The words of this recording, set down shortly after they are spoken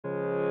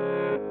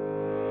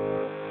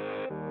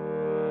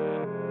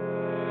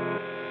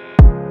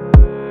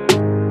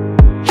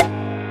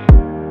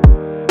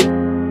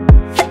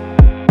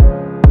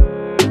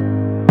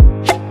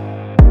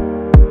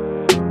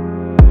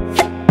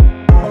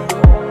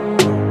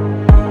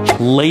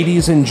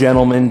Ladies and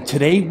gentlemen,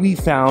 today we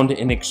found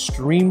an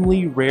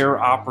extremely rare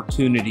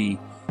opportunity.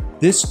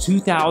 This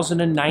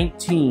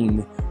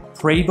 2019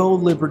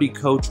 Prevost Liberty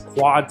Coach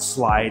Quad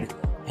Slide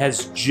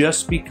has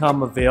just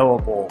become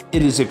available.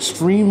 It is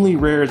extremely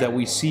rare that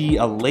we see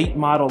a late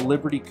model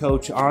Liberty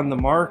Coach on the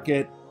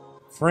market.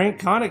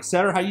 Frank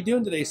Connick, how you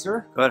doing today,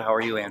 sir? Good, how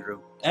are you, Andrew?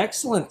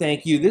 Excellent,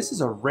 thank you. This is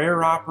a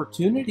rare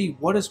opportunity.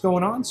 What is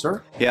going on,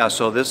 sir? Yeah,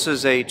 so this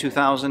is a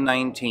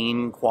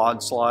 2019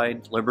 Quad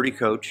Slide Liberty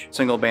Coach,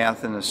 single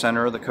bath in the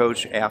center of the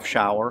coach, aft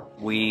shower.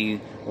 We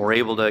were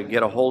able to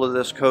get a hold of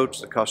this coach.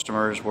 The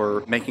customers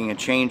were making a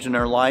change in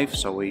their life,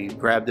 so we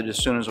grabbed it as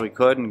soon as we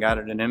could and got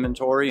it in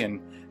inventory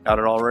and got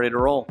it all ready to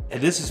roll.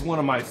 And this is one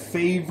of my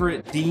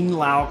favorite Dean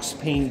Laux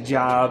paint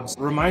jobs.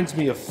 Reminds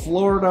me of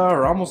Florida,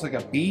 or almost like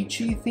a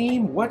beachy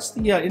theme. What's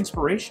the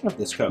inspiration of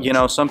this coach? You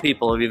know, some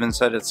people have even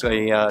said it's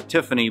a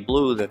Tiffany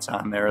blue that's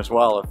on there as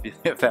well,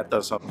 if that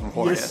does something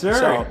for you. Yes, sir.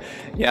 So,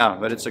 yeah,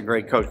 but it's a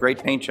great coach,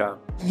 great paint job.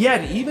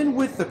 Yeah, even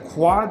with the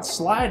Quad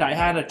Slide, I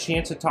had a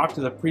chance to talk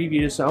to the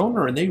previous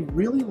owner, and they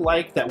really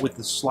like that with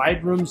the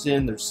slide rooms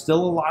in, there's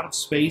still a lot of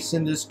space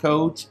in this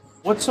coach.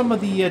 What's some of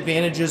the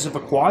advantages of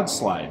a Quad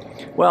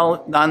Slide?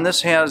 Well, on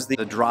this has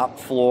the drop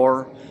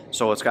floor,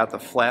 so it's got the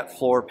flat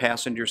floor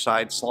passenger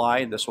side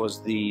slide. This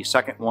was the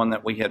second one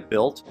that we had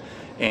built,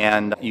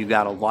 and you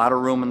got a lot of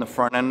room in the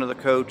front end of the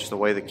coach. The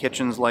way the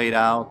kitchen's laid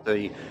out,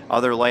 the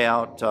other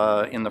layout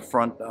in the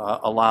front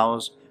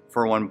allows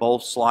for when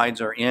both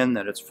slides are in,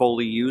 that it's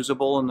fully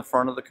usable in the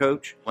front of the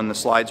coach. When the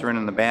slides are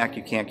in the back,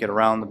 you can't get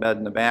around the bed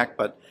in the back,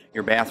 but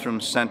your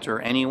bathroom's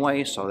center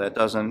anyway, so that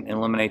doesn't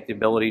eliminate the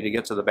ability to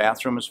get to the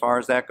bathroom as far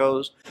as that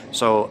goes.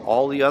 So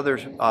all the other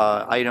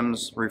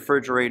items,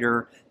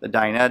 refrigerator, the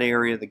dinette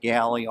area, the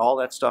galley, all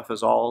that stuff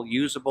is all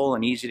usable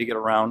and easy to get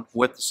around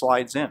with the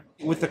slides in.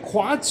 With the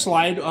Quad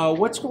Slide,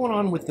 what's going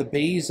on with the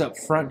bays up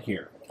front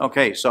here?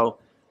 Okay, so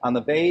on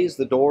the bays,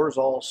 the doors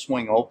all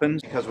swing open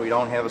because we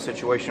don't have a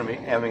situation of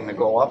having to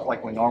go up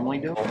like we normally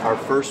do. Our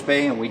first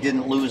bay, and we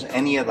didn't lose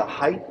any of the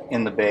height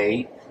in the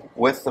bay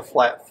with the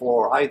flat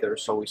floor either,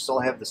 so we still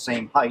have the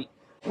same height,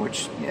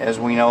 which, as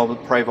we know,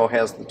 Prevost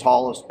has the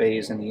tallest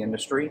bays in the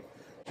industry.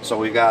 So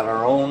we've got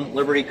our own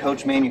Liberty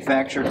Coach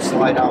manufactured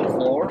slide-out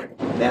floor.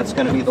 That's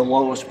going to be the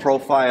lowest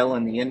profile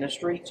in the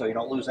industry, so you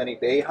don't lose any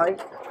bay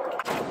height.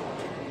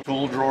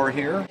 Tool drawer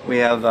here. We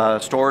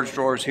have storage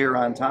drawers here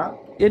on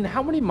top. And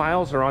how many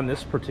miles are on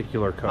this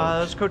particular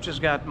coach? This coach has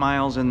got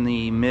miles in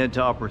the mid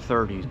to upper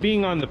 30s.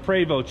 Being on the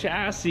Prevost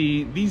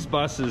chassis, these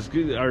buses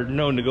are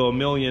known to go 1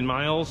 million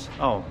miles.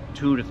 Oh,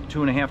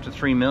 2.5 to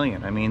 3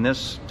 million. I mean,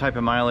 this type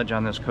of mileage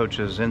on this coach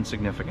is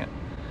insignificant.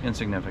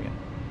 Insignificant.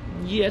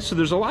 Yeah, so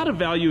there's a lot of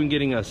value in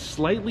getting a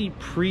slightly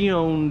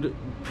pre-owned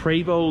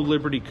Prevost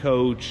Liberty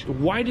Coach.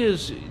 Why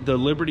does the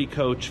Liberty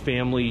Coach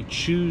family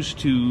choose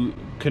to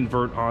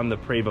convert on the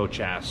Prevost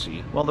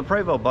chassis? Well, the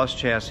Prevost bus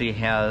chassis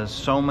has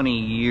so many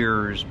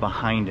years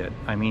behind it.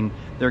 I mean,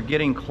 they're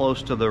getting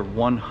close to their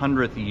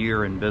 100th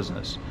year in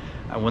business.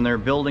 When they're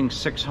building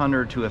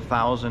 600 to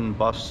 1,000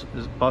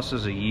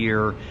 buses a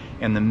year,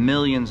 and the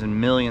millions and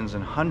millions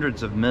and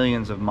hundreds of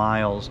millions of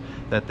miles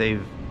that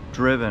they've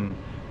driven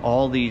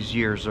all these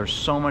years, there's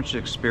so much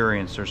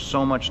experience, there's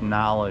so much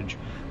knowledge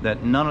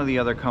that none of the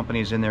other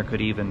companies in there could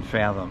even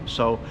fathom.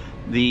 So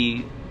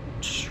the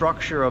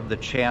structure of the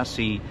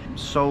chassis is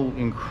so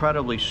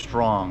incredibly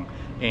strong,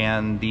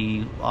 and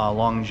the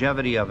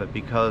longevity of it,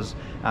 because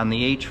on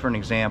the H, for an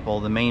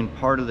example, the main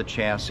part of the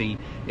chassis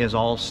is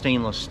all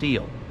stainless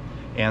steel,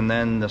 and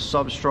then the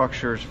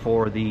substructures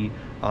for the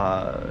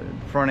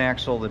front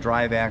axle, the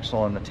drive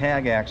axle, and the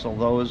tag axle,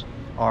 those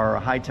are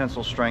high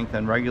tensile strength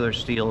and regular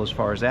steel as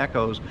far as that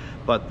goes,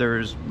 but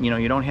there's,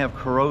 you don't have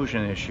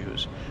corrosion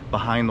issues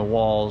behind the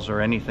walls or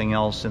anything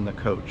else in the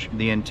coach.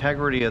 The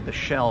integrity of the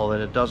shell,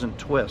 that it doesn't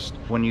twist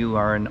when you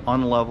are in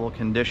unlevel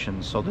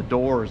conditions. So the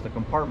doors, the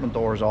compartment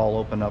doors all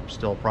open up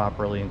still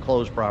properly and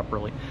close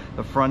properly.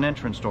 The front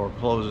entrance door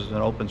closes and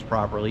opens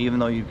properly, even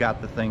though you've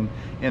got the thing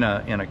in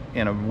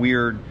a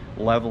weird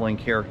leveling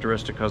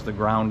characteristic because the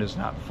ground is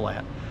not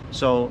flat.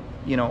 So,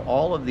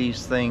 all of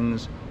these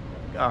things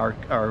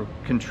are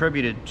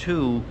contributed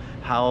to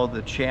how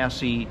the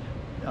chassis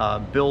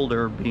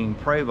builder, being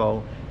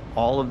Prevost,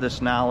 all of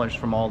this knowledge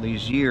from all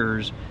these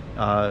years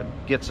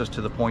gets us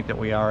to the point that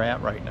we are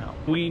at right now.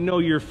 We know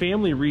your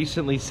family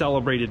recently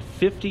celebrated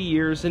 50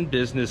 years in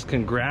business.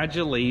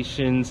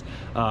 Congratulations.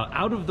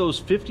 Out of those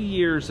 50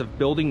 years of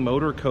building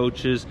motor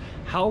coaches,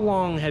 how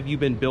long have you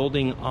been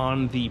building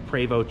on the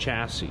Prevost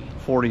chassis?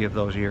 40 of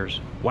those years.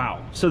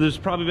 Wow. So there's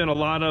probably been a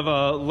lot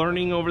of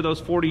learning over those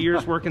 40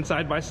 years working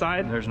side by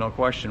side? There's no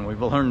question.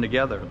 We've learned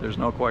together. There's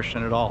no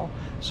question at all.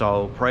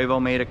 So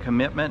Prevost made a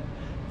commitment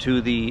to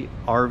the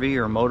RV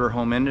or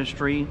motorhome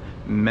industry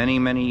many,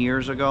 many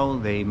years ago.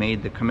 They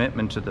made the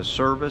commitment to the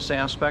service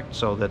aspect,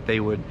 so that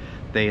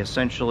they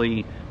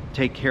essentially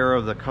take care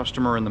of the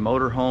customer in the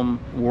motorhome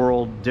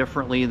world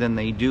differently than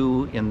they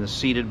do in the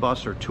seated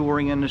bus or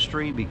touring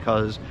industry,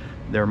 because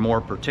They're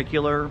more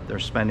particular. They're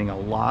spending a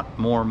lot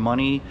more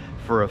money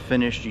for a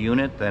finished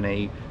unit than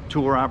a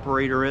tour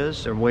operator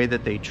is. The way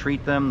that they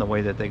treat them, the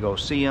way that they go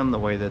see them, the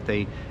way that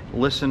they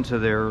listen to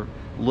their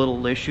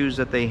little issues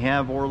that they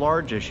have or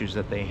large issues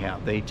that they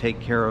have. They take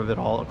care of it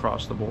all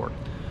across the board.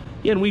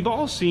 Yeah, and we've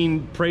all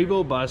seen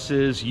Prevost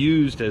buses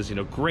used as,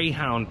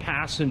 Greyhound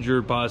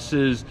passenger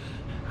buses.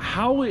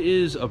 How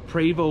is a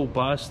Prevost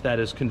bus that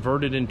is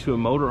converted into a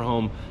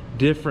motorhome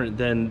different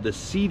than the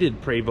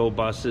seated Prevost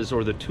buses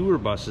or the tour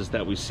buses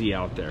that we see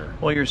out there?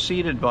 Well, your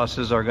seated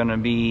buses are going to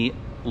be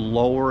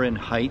lower in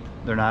height.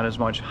 They're not as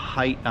much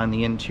height on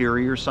the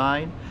interior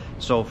side.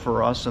 So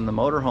for us in the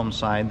motorhome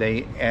side,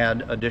 they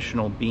add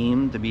additional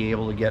beam to be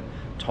able to get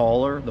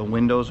taller. The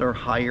windows are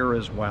higher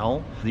as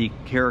well. The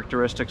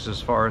characteristics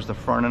as far as the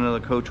front end of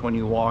the coach when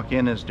you walk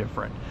in is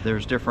different.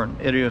 There's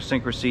different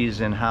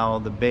idiosyncrasies in how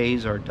the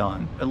bays are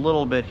done. A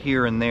little bit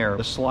here and there.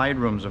 The slide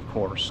rooms, of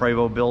course.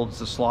 Prevost builds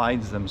the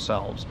slides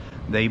themselves.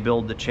 They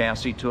build the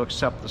chassis to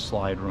accept the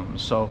slide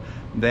rooms. So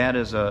that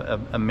is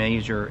a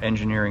major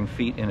engineering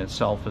feat in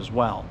itself as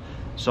well.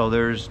 So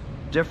there's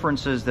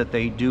differences that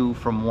they do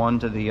from one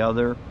to the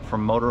other,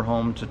 from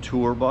motorhome to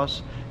tour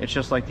bus. It's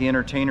just like the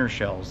entertainer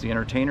shells. The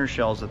entertainer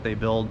shells that they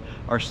build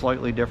are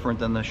slightly different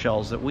than the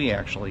shells that we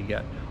actually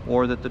get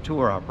or that the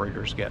tour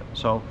operators get.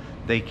 So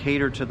they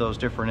cater to those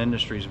different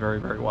industries very,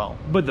 very well.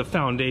 But the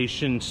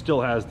foundation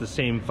still has the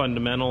same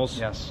fundamentals?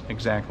 Yes,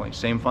 exactly.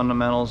 Same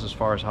fundamentals as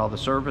far as how the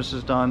service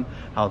is done,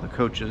 how the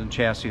coach and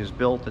chassis is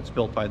built. It's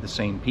built by the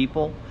same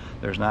people.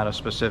 There's not a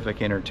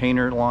specific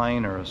entertainer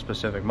line or a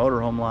specific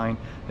motorhome line.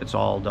 It's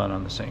all done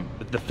on the same.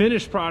 The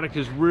finished product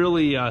is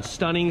really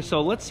stunning.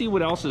 So let's see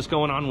what else is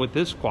going on with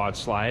this quad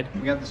slide.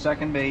 We got the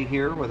second bay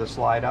here with a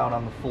slide out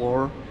on the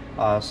floor.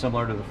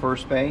 Similar to the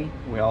first bay.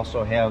 We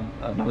also have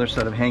another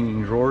set of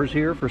hanging drawers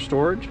here for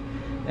storage,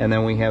 and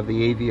then we have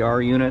the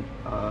AVR unit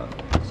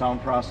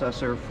sound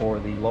processor for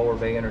the lower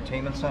bay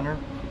entertainment center.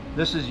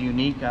 This is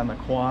unique on the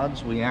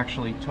quads. We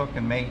actually took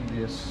and made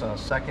this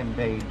second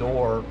bay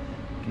door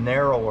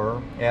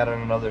narrower, added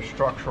another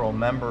structural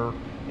member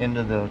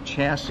into the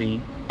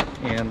chassis,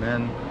 and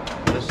then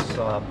this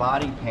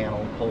body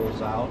panel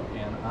pulls out,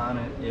 and on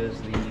it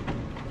is the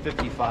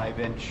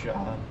 55-inch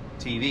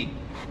TV.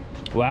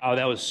 Wow,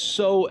 that was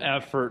so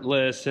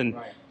effortless. And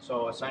right.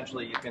 So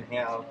essentially you can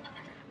have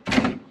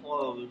it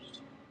closed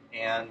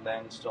and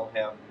then still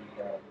have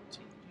the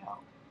TV out.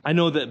 I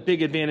know that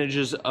big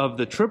advantages of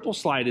the triple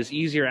slide is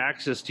easier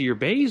access to your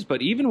bays,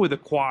 but even with a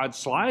quad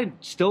slide,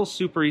 still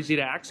super easy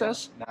to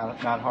access?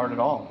 Not hard at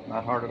all.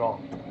 Not hard at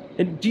all.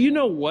 And do you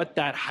know what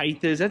that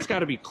height is? That's got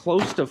to be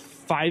close to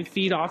 5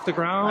 feet off the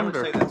ground?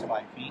 I would say that's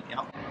 5 feet,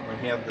 yeah.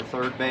 We have the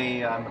third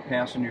bay on the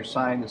passenger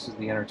side. This is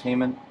the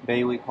entertainment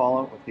bay, we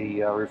call it, with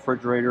the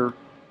refrigerator,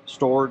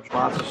 storage,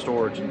 lots of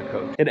storage in the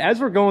coach. And as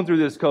we're going through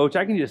this coach,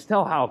 I can just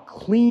tell how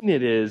clean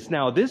it is.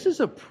 Now, this is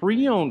a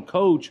pre-owned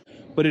coach,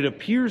 but it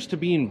appears to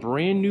be in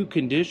brand new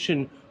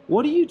condition.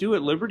 What do you do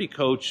at Liberty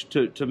Coach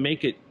to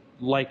make it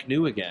like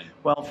new again?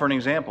 Well, for an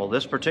example,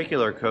 this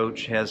particular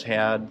coach has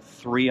had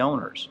 3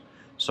 owners.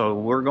 So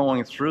we're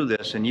going through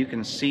this and you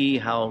can see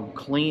how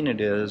clean it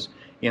is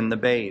in the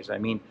bays. I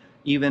mean,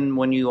 even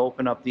when you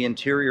open up the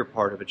interior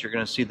part of it, you're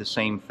going to see the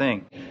same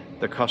thing.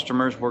 The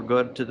customers were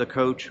good to the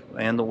coach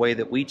and the way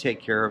that we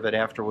take care of it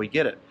after we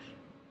get it.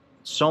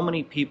 So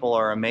many people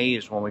are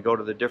amazed when we go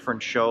to the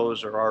different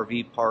shows or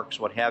RV parks,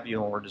 what have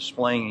you, and we're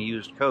displaying a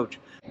used coach.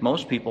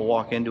 Most people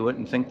walk into it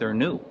and think they're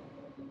new,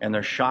 and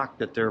they're shocked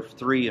that they're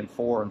 3 and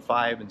 4 and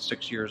 5 and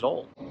 6 years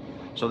old.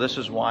 So this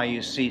is why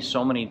you see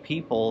so many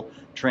people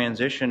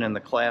transition in the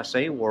Class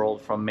A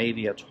world from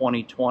maybe a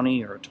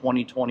 2020 or a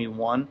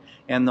 2021,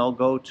 and they'll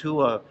go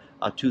to a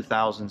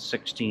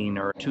 2016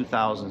 or a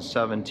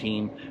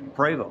 2017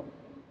 Prevost,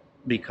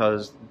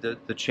 because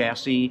the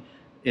chassis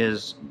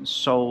is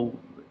so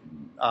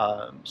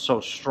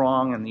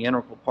strong and the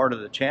integral part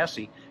of the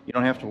chassis. You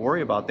don't have to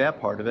worry about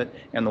that part of it.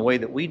 And the way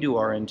that we do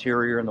our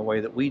interior and the way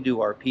that we do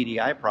our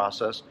PDI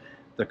process,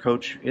 the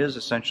coach is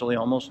essentially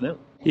almost new.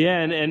 Yeah,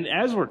 and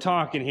as we're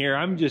talking here,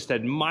 I'm just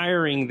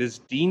admiring this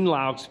Dean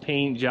Laux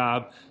paint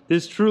job.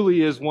 This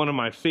truly is one of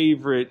my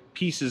favorite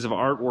pieces of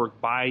artwork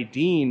by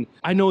Dean.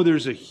 I know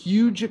there's a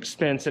huge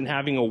expense in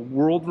having a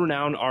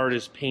world-renowned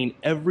artist paint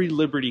every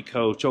Liberty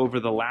coach over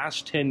the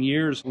last 10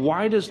 years.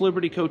 Why does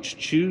Liberty Coach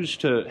choose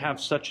to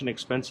have such an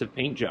expensive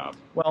paint job?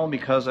 Well,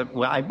 because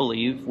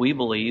we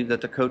believe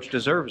that the coach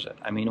deserves it.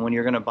 I mean, when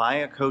you're going to buy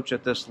a coach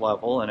at this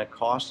level and it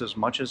costs as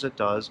much as it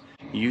does,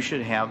 you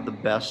should have the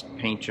best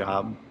paint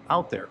job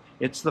out there.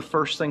 It's the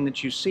first thing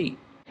that you see,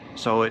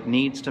 so it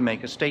needs to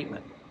make a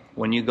statement.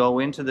 When you go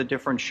into the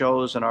different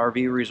shows and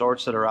RV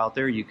resorts that are out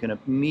there, you can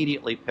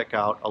immediately pick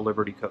out a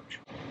Liberty coach.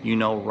 You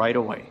know right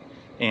away,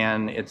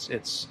 and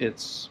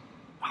it's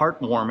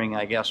heartwarming,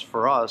 I guess,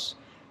 for us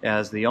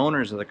as the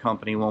owners of the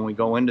company when we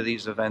go into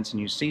these events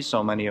and you see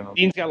so many of them.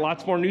 Dean's got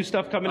lots more new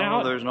stuff coming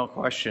out. There's no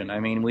question. I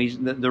mean,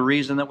 the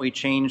reason that we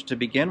changed to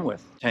begin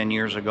with 10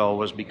 years ago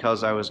was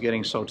because I was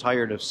getting so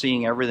tired of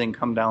seeing everything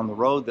come down the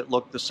road that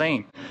looked the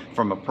same,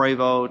 from a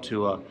Prevost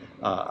to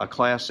a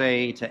Class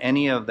A to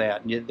any of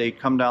that. They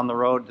come down the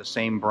road, the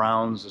same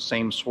Browns, the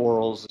same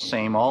swirls, the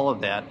same all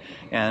of that,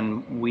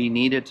 and we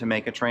needed to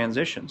make a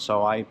transition.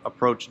 So I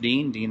approached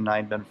Dean. Dean and I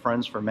had been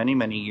friends for many,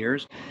 many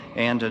years,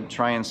 and to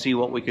try and see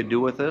what we could do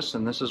with this,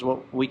 and this is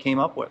what we came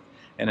up with.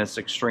 And it's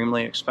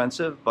extremely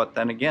expensive, but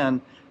then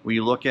again, we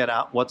look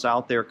at what's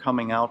out there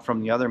coming out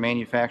from the other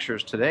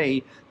manufacturers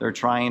today. They're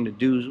trying to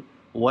do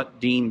what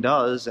Dean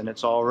does, and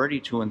it's already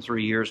 2 and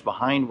 3 years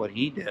behind what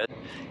he did.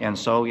 And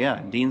so,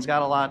 yeah, Dean's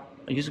got a lot.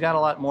 He's got a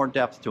lot more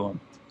depth to him.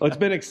 Well, it's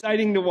been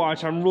exciting to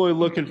watch. I'm really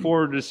looking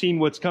forward to seeing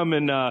what's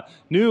coming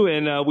new.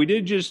 And we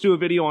did just do a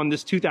video on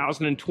this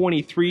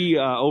 2023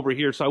 over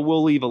here, so I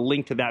will leave a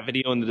link to that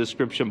video in the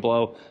description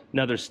below.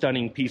 Another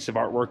stunning piece of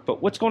artwork.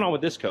 But what's going on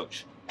with this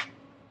coach?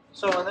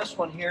 So on this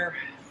one here,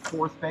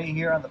 fourth bay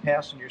here on the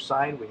passenger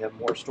side, we have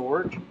more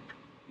storage.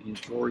 These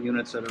drawer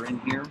units that are in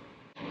here.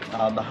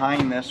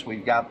 Behind this,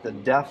 we've got the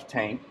DEF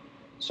tank.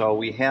 So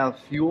we have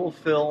fuel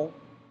fill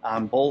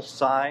on both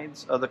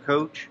sides of the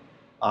coach.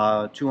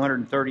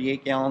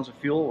 238 gallons of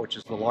fuel, which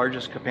is the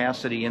largest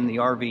capacity in the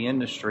RV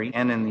industry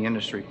and in the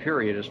industry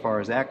period as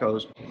far as that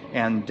goes.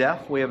 And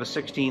DEF, we have a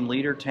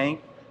 16-liter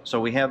tank. So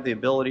we have the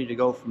ability to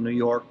go from New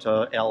York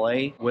to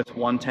LA with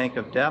 1 tank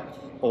of DEF,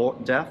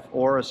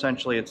 or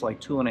essentially it's like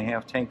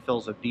 2.5 tank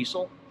fills of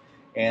diesel.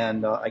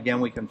 And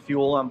again, we can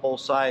fuel on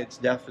both sides.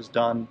 DEF is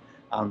done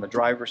on the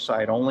driver's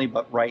side only,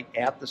 but right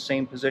at the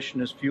same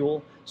position as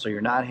fuel. So you're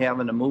not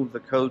having to move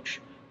the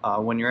coach.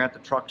 When you're at the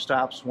truck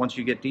stops, once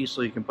you get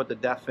diesel, you can put the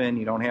DEF in.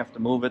 You don't have to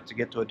move it to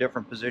get to a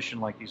different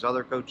position like these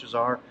other coaches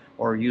are,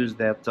 or use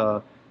that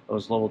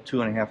those little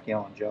 2.5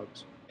 gallon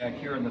jugs. Back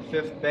here in the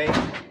fifth bay,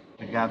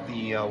 we've got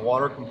the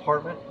water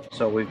compartment.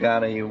 So we've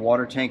got a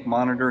water tank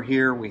monitor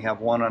here. We have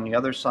one on the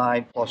other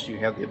side, plus you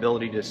have the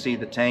ability to see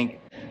the tank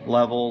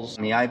levels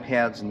and the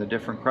iPads and the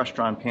different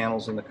Crestron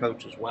panels in the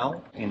coach as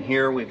well. In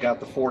here we've got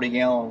the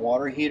 40-gallon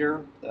water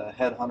heater, the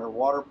Headhunter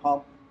water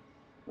pump,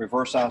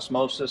 reverse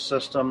osmosis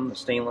system, the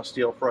stainless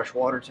steel fresh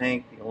water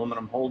tank, the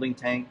aluminum holding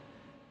tank.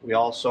 We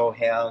also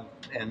have,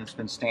 and it's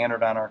been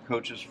standard on our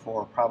coaches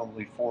for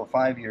probably 4 or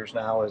 5 years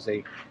now, is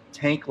a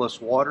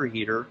tankless water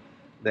heater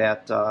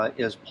that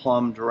is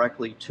plumbed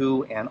directly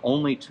to and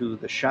only to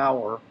the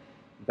shower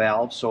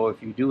valve. So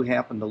if you do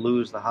happen to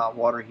lose the hot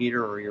water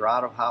heater or you're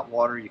out of hot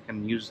water, you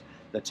can use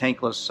the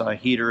tankless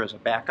heater as a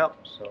backup.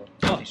 So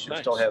you should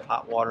still have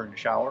hot water in the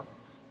shower.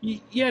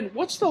 Yeah, and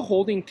what's the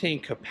holding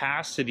tank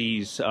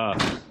capacities?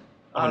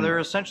 They're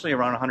essentially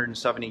around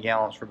 170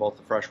 gallons for both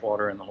the fresh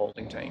water and the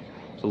holding tank.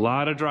 It's a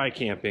lot of dry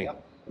camping.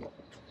 Yep.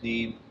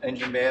 The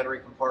engine battery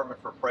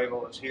compartment for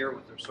Prevost is here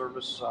with their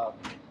service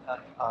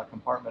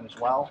compartment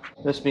as well.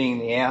 This being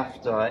the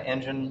aft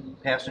engine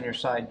passenger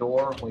side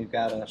door, we've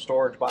got a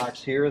storage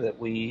box here that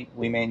we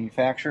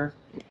manufacture,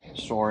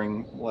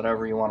 storing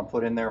whatever you want to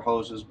put in there,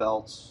 hoses,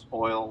 belts,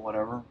 oil,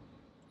 whatever.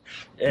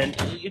 And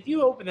if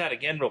you open that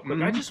again real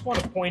quick, I just want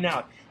to point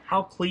out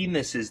how clean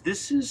this is.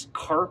 This is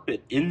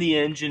carpet in the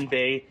engine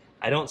bay.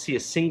 I don't see a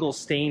single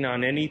stain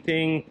on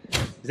anything.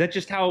 Is that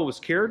just how it was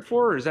cared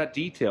for, or is that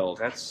detailed?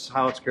 That's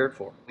how it's cared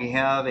for. We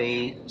have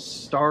a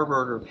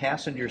starboard or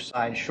passenger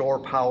side shore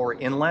power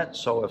inlet,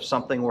 so if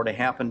something were to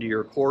happen to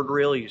your cord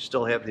reel, you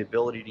still have the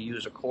ability to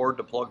use a cord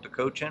to plug the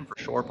coach in for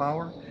shore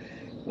power.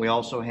 We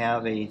also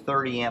have a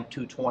 30 amp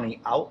 220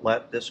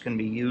 outlet. This can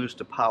be used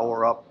to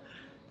power up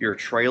your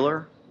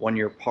trailer when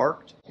you're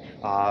parked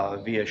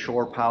via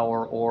shore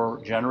power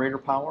or generator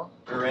power.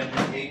 Your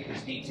engine gate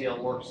is detailed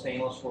work,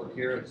 stainless work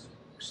here. It's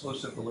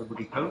exclusive to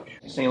Liberty Coach.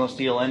 Stainless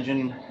steel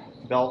engine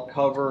belt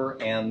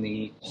cover and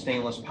the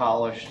stainless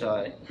polished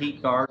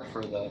heat guard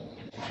for the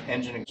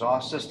engine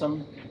exhaust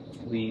system.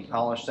 We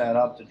polish that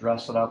up to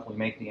dress it up. We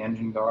make the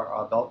engine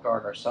belt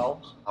guard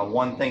ourselves.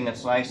 One thing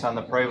that's nice on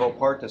the Prevost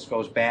part, this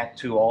goes back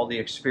to all the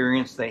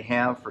experience they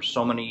have for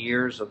so many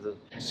years of the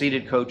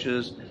seated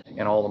coaches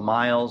and all the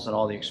miles and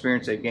all the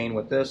experience they've gained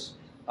with this.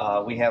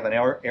 We have an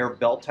air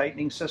belt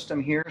tightening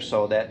system here,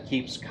 so that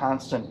keeps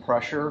constant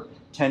pressure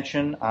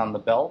tension on the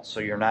belt, so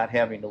you're not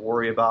having to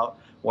worry about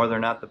whether or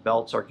not the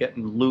belts are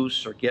getting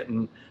loose or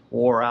getting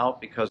wore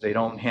out because they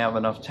don't have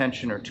enough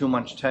tension or too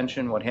much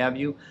tension, what have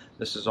you.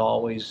 This is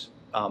always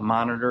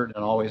monitored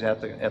and always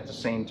at the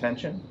same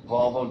tension.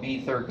 Volvo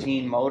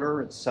D13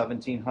 motor, it's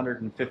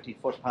 1,750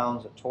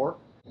 foot-pounds of torque.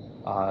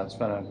 It's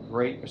been a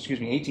great,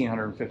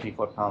 1,850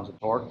 foot-pounds of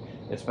torque.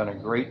 It's been a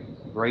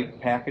great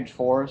package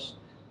for us.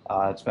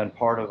 It's been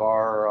part of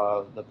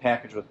our the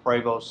package with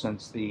Prevost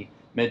since the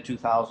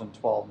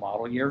mid-2012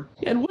 model year.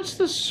 And what's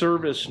the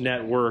service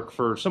network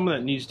for someone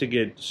that needs to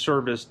get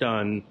service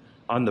done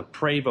on the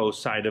Prevost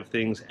side of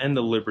things and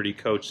the Liberty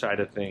Coach side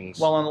of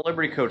things? Well, on the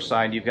Liberty Coach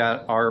side, you've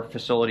got our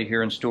facility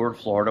here in Stuart,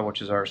 Florida,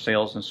 which is our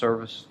sales and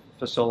service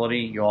facility.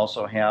 You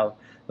also have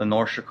the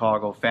North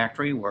Chicago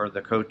factory where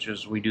the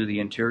coaches, we do the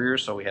interior,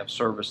 so we have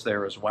service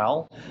there as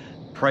well.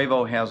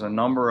 Prevost has a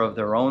number of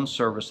their own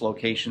service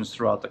locations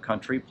throughout the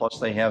country, plus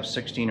they have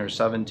 16 or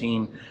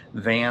 17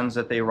 vans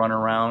that they run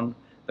around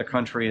the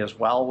country as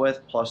well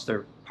with, plus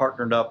they're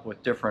partnered up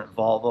with different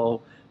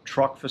Volvo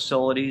truck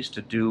facilities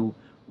to do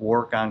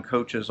work on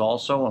coaches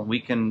also, and we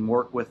can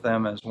work with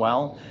them as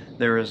well.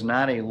 There is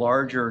not a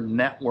larger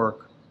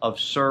network of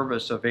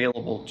service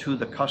available to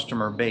the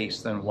customer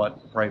base than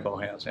what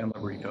Prevost has and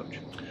Liberty Coach.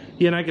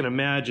 Yeah, and I can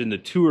imagine the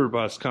tour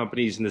bus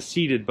companies and the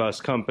seated bus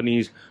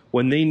companies,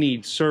 when they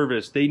need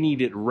service, they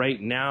need it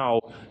right now.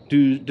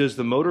 Does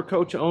the motor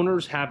coach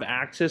owners have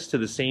access to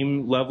the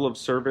same level of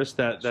service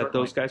that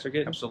those guys are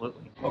getting?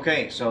 Absolutely.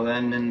 Okay, so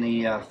then in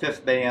the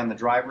fifth bay on the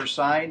driver's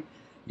side,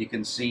 you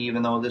can see,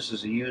 even though this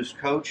is a used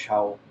coach,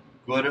 how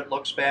good it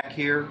looks back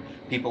here.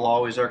 People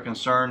always are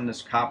concerned,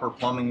 this copper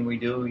plumbing we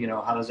do, you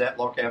know, how does that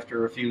look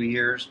after a few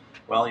years?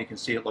 Well, you can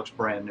see it looks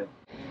brand new.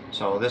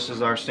 So this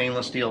is our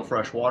stainless steel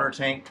fresh water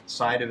tank,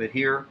 side of it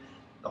here.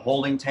 The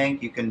holding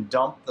tank, you can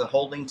dump the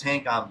holding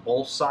tank on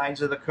both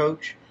sides of the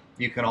coach.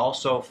 You can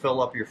also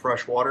fill up your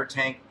fresh water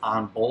tank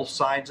on both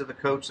sides of the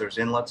coach. There's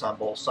inlets on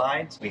both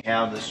sides. We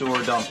have the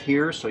sewer dump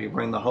here, so you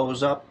bring the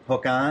hose up,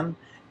 hook on,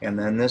 and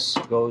then this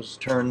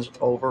turns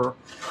over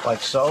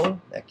like so.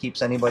 That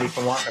keeps anybody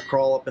from wanting to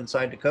crawl up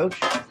inside the coach.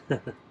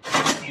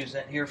 Use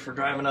that here for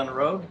driving on the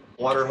road.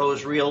 Water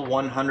hose reel,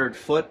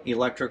 100-foot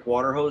electric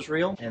water hose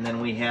reel. And then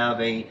we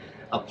have a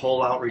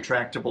pull-out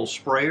retractable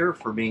sprayer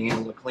for being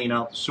able to clean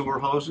out the sewer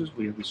hoses.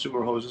 We have the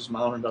sewer hoses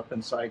mounted up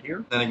inside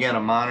here. Then again,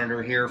 a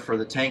monitor here for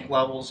the tank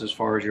levels as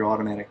far as your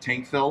automatic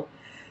tank fill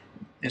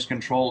is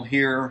controlled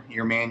here.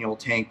 Your manual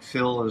tank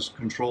fill is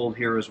controlled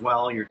here as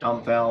well. Your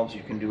dump valves,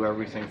 you can do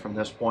everything from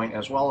this point,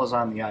 as well as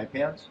on the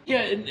iPads.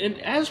 Yeah,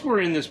 and as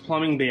we're in this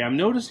plumbing bay, I'm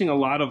noticing a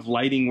lot of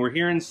lighting. We're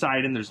here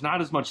inside, and there's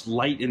not as much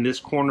light in this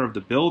corner of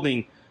the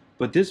building,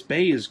 but this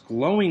bay is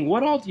glowing.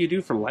 What all do you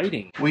do for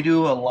lighting? We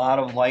do a lot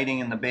of lighting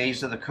in the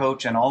bays of the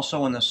coach and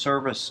also in the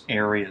service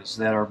areas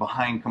that are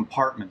behind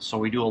compartments. So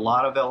we do a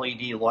lot of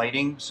LED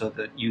lighting so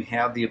that you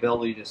have the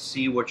ability to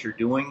see what you're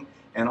doing.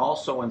 And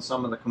also in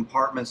some of the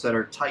compartments that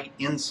are tight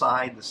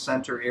inside the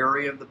center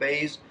area of the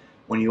bays,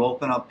 when you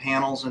open up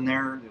panels in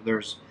there,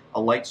 there's a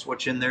light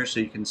switch in there so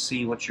you can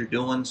see what you're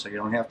doing, so you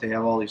don't have to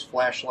have all these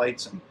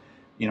flashlights and,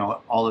 you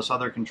know, all this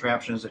other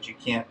contraptions that you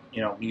can't,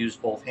 you know, use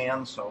both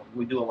hands. So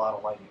we do a lot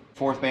of lighting.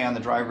 Fourth bay on the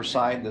driver's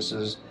side, this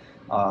is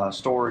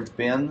storage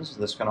bins.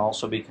 This can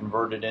also be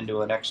converted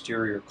into an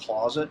exterior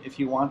closet if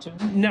you want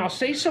to. Now,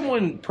 say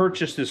someone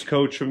purchased this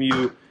coach from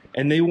you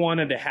and they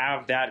wanted to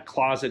have that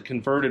closet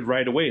converted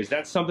right away. Is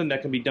that something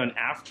that can be done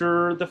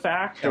after the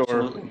fact?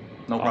 Absolutely.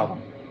 No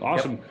problem.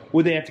 Awesome. Yep.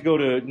 Would they have to go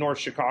to North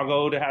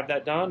Chicago to have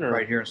that done? Or?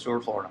 Right here in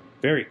Seward, Florida.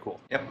 Very cool.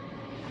 Yep.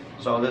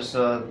 So this,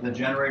 the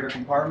generator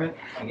compartment,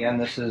 again,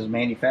 this is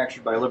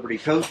manufactured by Liberty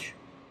Coach.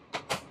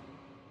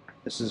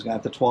 This has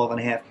got the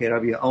 12.5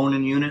 kW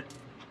Onan unit.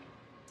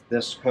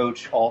 This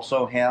coach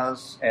also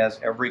has, as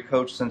every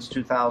coach since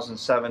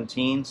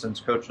 2017, since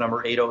coach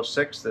number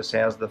 806, this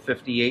has the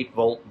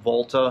 58-volt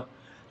Volta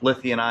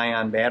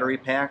lithium-ion battery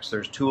packs.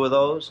 There's 2 of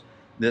those.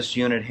 This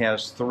unit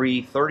has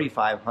 3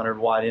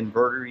 3,500-watt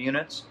inverter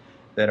units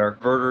that are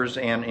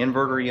inverters and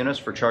inverter units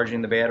for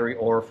charging the battery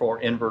or for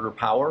inverter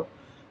power.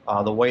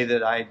 The way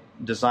that I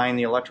designed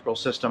the electrical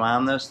system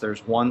on this,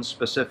 there's one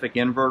specific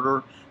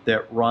inverter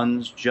that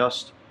runs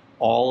just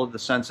all of the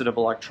sensitive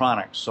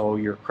electronics, so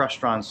your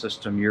Crestron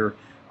system, your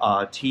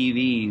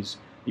TVs,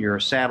 your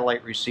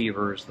satellite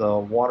receivers, the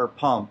water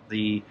pump,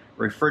 the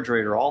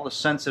refrigerator, all the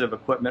sensitive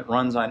equipment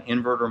runs on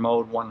inverter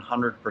mode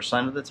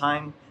 100% of the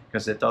time,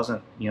 because it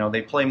doesn't, you know,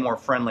 they play more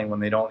friendly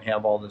when they don't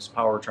have all this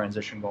power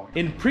transition going.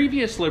 In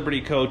previous Liberty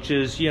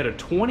coaches, you had a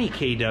 20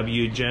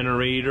 kW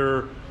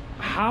generator.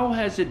 How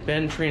has it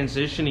been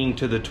transitioning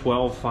to the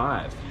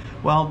 12.5?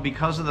 Well,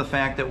 because of the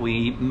fact that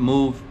we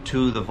moved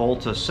to the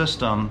Volta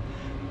system,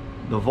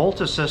 the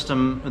Volta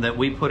system that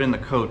we put in the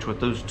coach with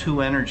those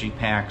 2 energy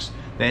packs,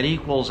 that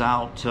equals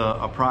out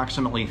to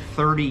approximately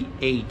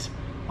 38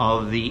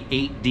 of the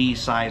 8D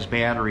size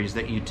batteries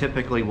that you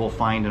typically will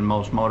find in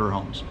most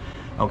motorhomes.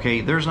 Okay,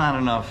 there's not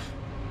enough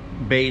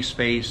bay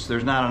space,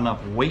 there's not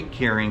enough weight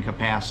carrying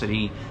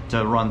capacity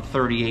to run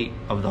 38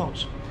 of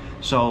those.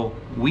 So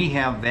we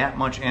have that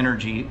much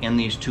energy in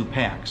these 2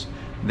 packs.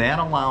 That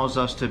allows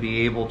us to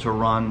be able to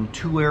run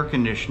 2 air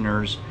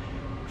conditioners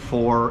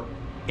for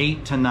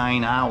 8 to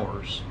 9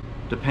 hours,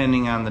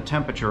 depending on the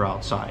temperature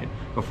outside,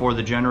 before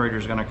the generator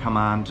is going to come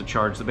on to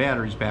charge the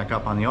batteries back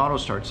up on the auto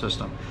start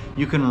system.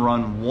 You can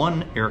run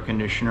 1 air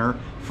conditioner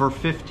for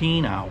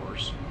 15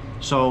 hours.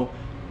 So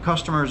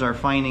customers are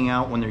finding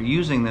out when they're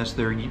using this,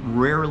 they're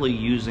rarely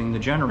using the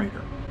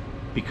generator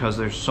because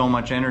there's so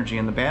much energy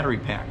in the battery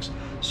packs.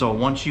 So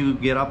once you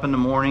get up in the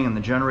morning and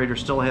the generator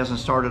still hasn't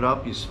started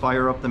up, you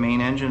fire up the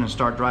main engine and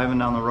start driving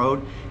down the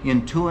road.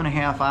 In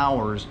 2.5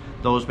 hours,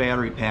 those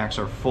battery packs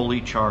are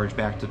fully charged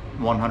back to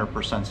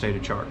 100% state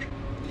of charge.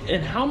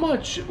 And how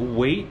much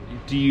weight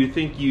do you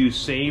think you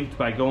saved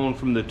by going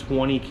from the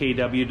 20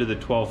 kW to the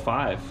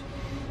 12.5?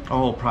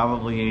 Oh,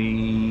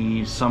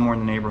 probably somewhere in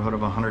the neighborhood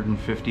of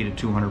 150 to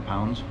 200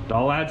 pounds. It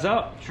all adds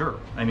up. Sure.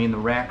 I mean, the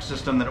rack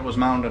system that it was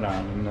mounted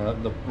on and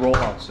the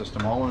rollout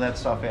system, all of that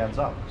stuff adds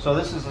up. So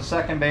this is the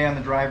second bay on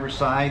the driver's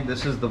side.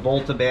 This is the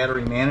Volta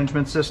battery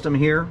management system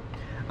here.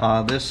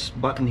 This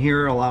button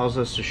here allows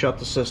us to shut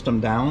the system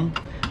down.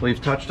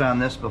 We've touched on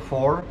this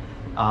before.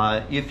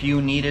 If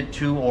you needed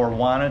to or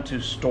wanted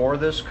to store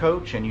this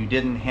coach and you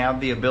didn't have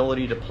the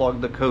ability to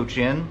plug the coach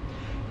in,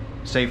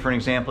 say for an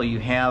example you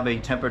have a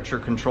temperature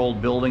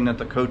controlled building that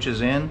the coach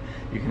is in,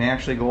 you can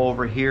actually go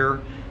over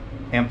here,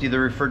 empty the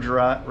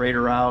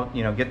refrigerator out,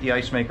 get the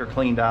ice maker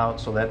cleaned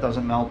out so that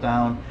doesn't melt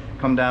down,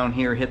 come down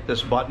here, hit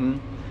this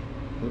button.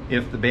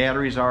 If the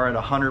batteries are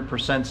at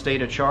 100%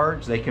 state of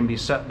charge, they can be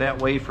set that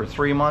way for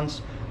 3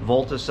 months.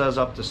 Volta says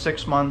up to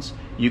 6 months.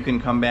 You can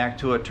come back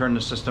to it, turn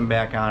the system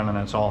back on, and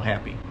it's all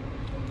happy.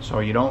 So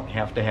you don't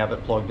have to have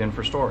it plugged in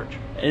for storage.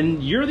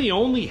 And you're the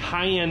only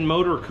high-end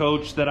motor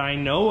coach that I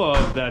know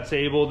of that's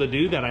able to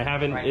do that. I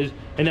haven't, right.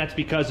 And that's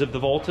because of the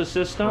Volta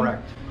system?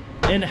 Correct.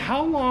 And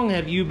how long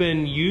have you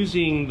been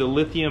using the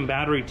lithium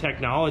battery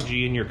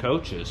technology in your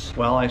coaches?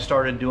 Well, I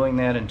started doing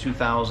that in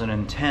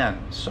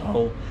 2010.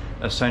 So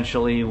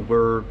essentially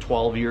we're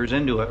 12 years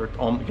into it,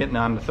 or getting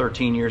on to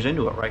 13 years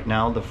into it right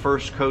now. The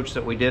first coach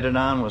that we did it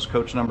on was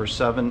coach number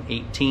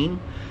 718.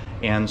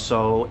 And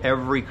so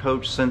every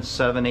coach since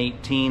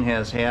 718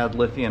 has had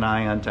lithium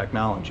ion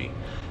technology.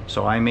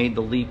 So I made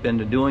the leap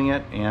into doing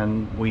it,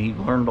 and we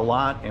learned a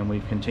lot, and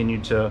we've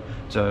continued to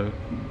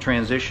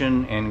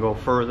transition and go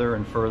further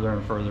and further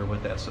and further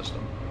with that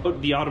system.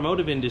 The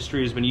automotive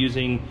industry has been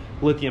using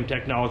lithium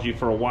technology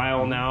for a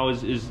while now.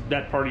 Is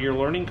that part of your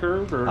learning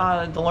curve? Or?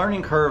 The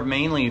learning curve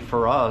mainly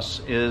for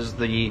us is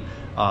the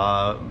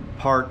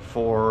part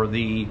for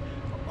the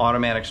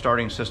automatic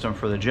starting system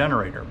for the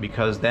generator,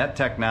 because that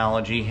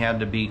technology had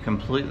to be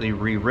completely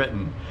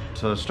rewritten.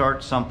 To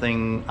start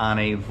something on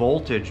a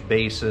voltage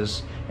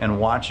basis and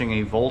watching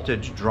a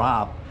voltage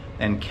drop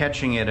and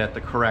catching it at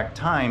the correct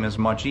time is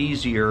much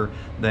easier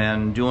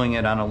than doing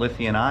it on a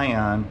lithium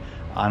ion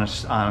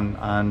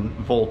on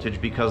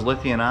voltage, because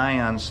lithium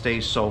ion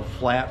stays so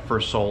flat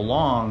for so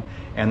long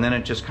and then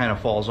it just kind of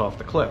falls off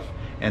the cliff,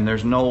 and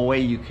there's no way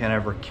you can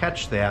ever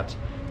catch that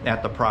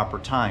at the proper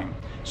time.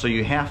 So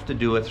you have to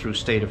do it through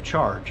state of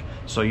charge.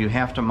 So you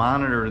have to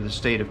monitor the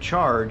state of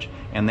charge,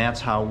 and that's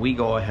how we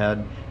go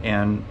ahead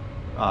and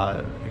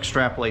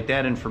extrapolate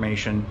that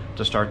information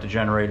to start the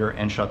generator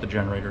and shut the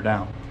generator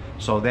down.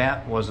 So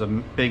that was a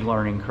big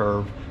learning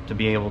curve to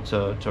be able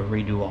to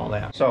redo all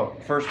that. So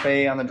first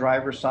bay on the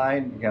driver's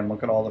side, again,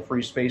 look at all the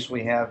free space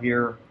we have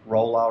here,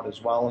 rollout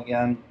as well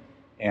again,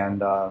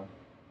 and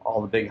all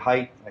the big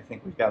height. I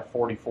think we've got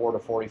 44 to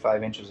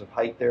 45 inches of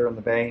height there in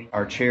the bay.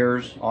 Our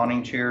chairs,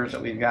 awning chairs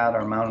that we've got,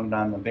 are mounted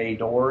on the bay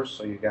doors.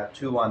 So you've got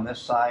 2 on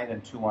this side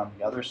and 2 on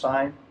the other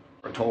side,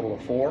 for a total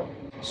of 4.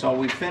 So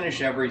we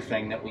finish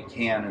everything that we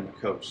can in the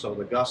coach. So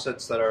the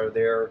gussets that are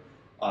there,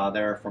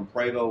 they're from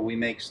Prevost. We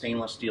make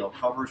stainless steel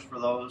covers for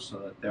those so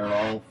that they're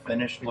all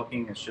finished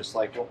looking. It's just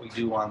like what we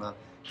do on the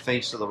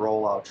face of the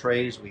rollout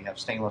trays. We have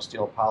stainless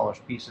steel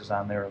polished pieces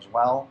on there as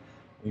well.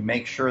 We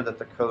make sure that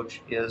the coach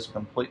is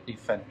completely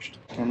finished.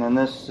 And then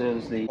this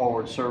is the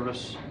forward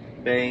service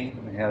bay.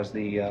 It has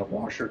the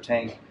washer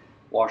tank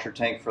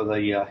for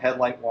the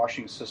headlight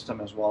washing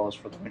system as well as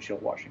for the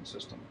windshield washing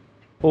system.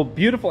 Well,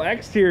 beautiful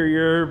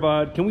exterior,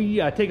 but can we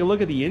take a look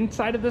at the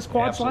inside of this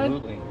quad slide?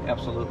 Absolutely,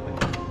 absolutely.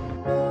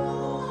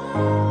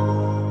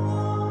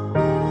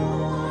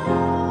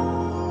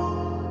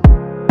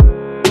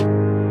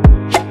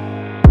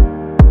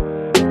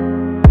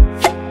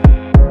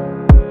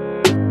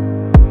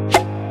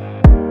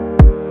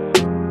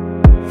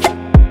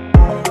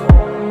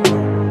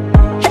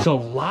 So a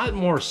lot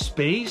more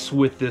space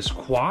with this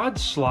quad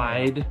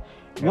slide.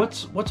 Yeah.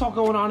 What's all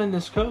going on in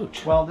this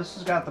coach? Well, this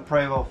has got the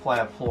Prevost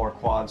flat floor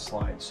quad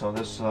slide. So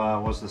this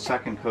was the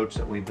second coach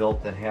that we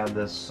built that had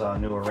this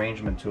new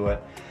arrangement to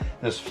it.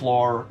 This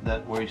floor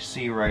that we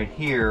see right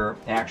here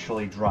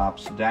actually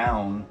drops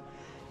down,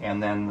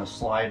 and then the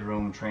slide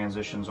room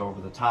transitions over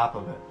the top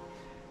of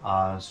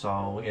it.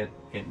 So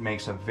it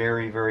makes a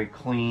very, very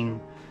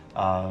clean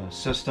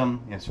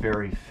system. It's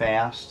very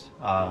fast.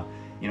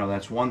 You know,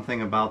 that's one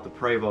thing about the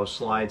Prevost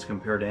slides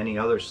compared to any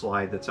other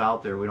slide that's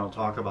out there. We don't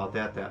talk about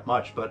that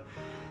much, but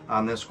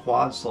on this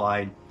quad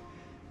slide,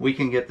 we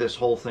can get this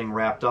whole thing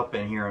wrapped up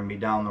in here and be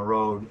down the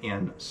road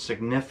in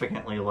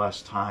significantly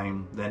less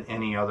time than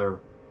any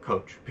other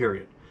coach,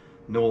 period.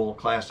 No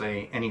Class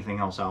A, anything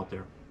else out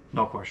there,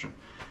 no question.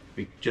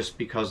 Just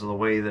because of the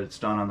way that it's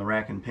done on the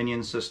rack and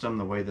pinion system,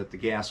 the way that the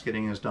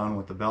gasketing is done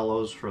with the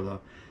bellows for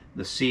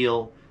the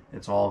seal,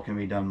 it's all can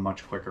be done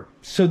much quicker.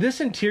 So this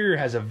interior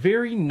has a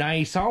very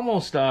nice,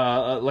 almost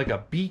like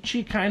a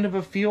beachy kind of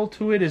a feel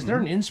to it. Is there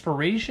an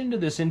inspiration to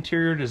this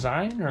interior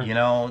design? Or? You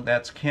know,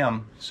 that's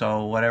Kim.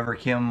 So whatever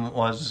Kim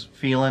was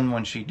feeling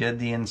when she did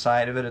the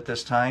inside of it at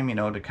this time, you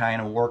know, to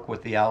kind of work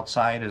with the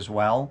outside as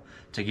well,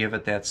 to give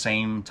it that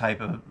same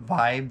type of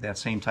vibe, that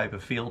same type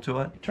of feel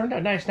to it. It turned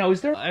out nice. Now, is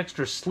there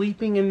extra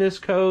sleeping in this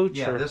coach?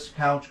 Yeah, this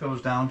couch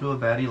goes down to a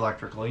bed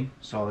electrically,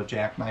 so the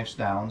jackknife's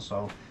down,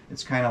 so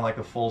it's kind of like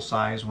a full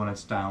size when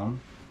it's down.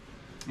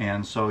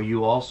 And so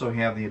you also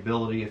have the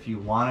ability, if you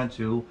wanted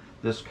to,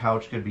 this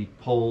couch could be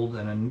pulled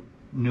and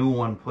a new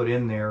one put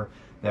in there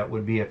that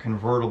would be a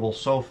convertible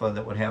sofa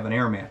that would have an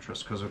air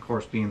mattress, because of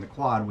course, being the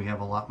quad, we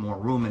have a lot more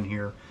room in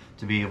here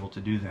to be able to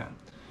do that.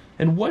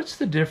 And what's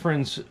the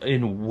difference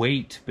in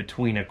weight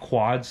between a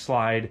quad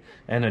slide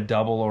and a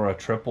double or a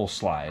triple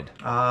slide?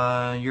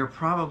 You're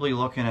probably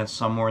looking at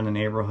somewhere in the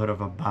neighborhood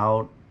of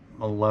about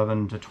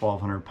 11 to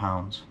 1,200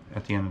 pounds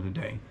at the end of the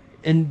day.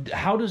 And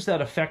how does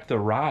that affect the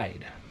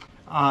ride?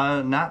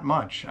 Not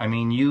much. I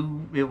mean,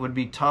 it would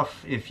be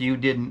tough if you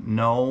didn't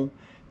know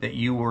that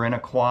you were in a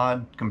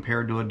quad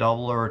compared to a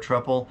double or a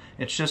triple.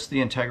 It's just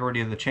the integrity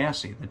of the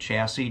chassis. The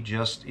chassis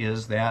just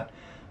is that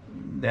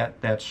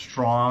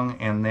strong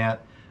and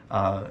that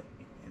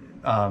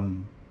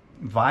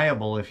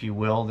viable, if you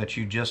will, that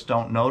you just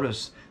don't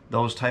notice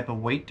those type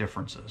of weight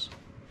differences.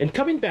 And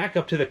coming back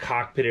up to the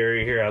cockpit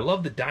area here, I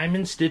love the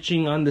diamond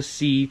stitching on the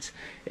seats,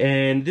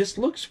 and this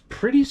looks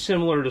pretty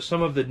similar to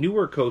some of the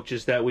newer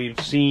coaches that we've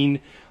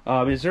seen.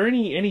 Is there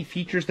any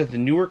features that the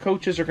newer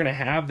coaches are going to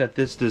have that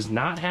this does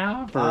not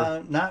have?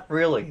 Or? Not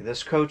really.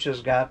 This coach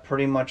has got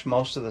pretty much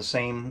most of the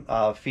same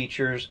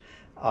features.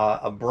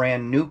 A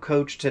brand new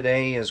coach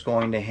today is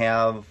going to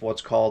have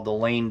what's called the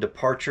lane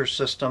departure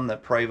system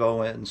that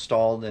Prevost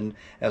installed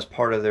as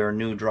part of their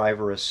new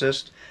driver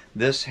assist.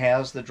 This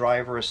has the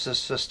driver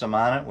assist system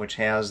on it, which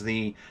has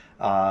the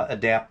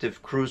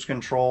adaptive cruise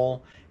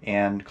control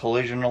and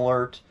collision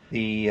alert.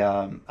 The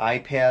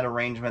iPad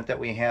arrangement that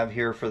we have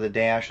here for the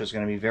dash is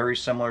going to be very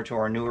similar to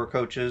our newer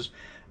coaches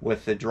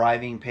with the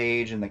driving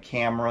page and the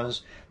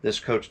cameras. This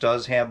coach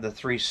does have the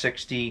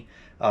 360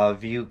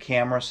 view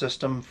camera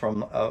system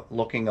from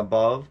looking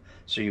above,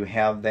 so you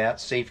have that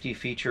safety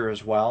feature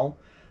as well.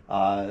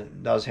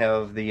 Does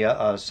have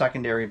the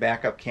secondary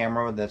backup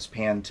camera that's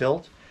pan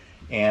tilt,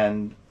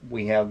 and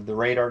we have the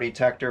radar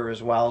detector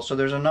as well. So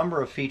there's a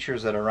number of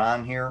features that are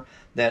on here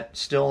that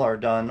still are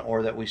done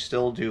or that we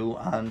still do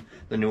on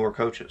the newer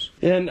coaches.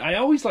 And I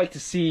always like to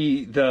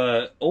see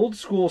the old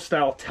school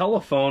style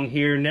telephone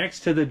here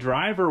next to the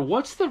driver.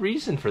 What's the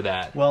reason for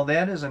that? Well,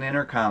 that is an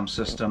intercom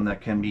system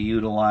that can be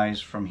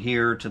utilized from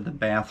here to the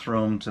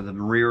bathroom, to the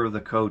rear of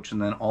the coach,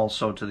 and then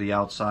also to the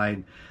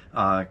outside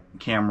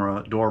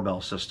camera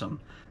doorbell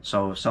system.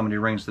 So if somebody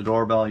rings the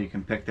doorbell, you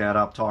can pick that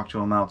up, talk to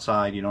them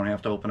outside. You don't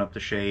have to open up the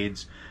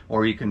shades,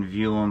 or you can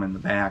view them in the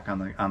back on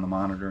the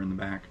monitor in the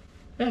back.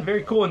 Yeah,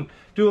 very cool. And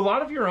do a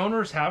lot of your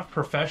owners have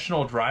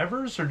professional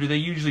drivers, or do they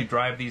usually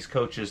drive these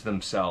coaches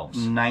themselves?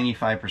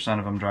 95%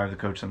 of them drive the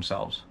coach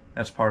themselves.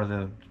 That's part of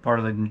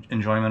the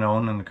enjoyment of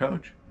owning the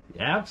coach.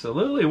 Yeah,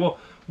 absolutely. Well,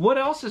 what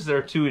else is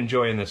there to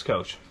enjoy in this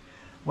coach?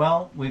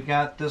 Well, we've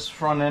got this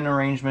front end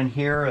arrangement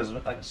here as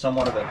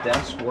somewhat of a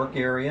desk work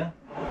area.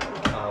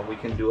 We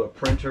can do a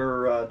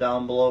printer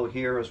down below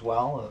here as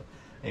well,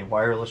 a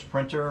wireless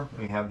printer.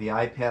 We have the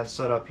iPad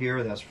set up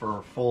here. That's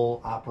for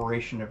full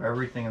operation of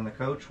everything in the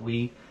coach.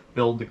 We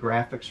build the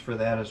graphics for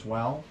that as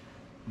well.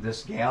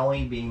 This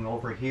galley being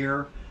over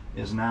here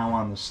is now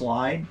on the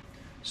slide.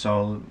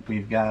 So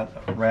we've got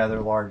a rather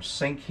large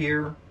sink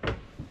here.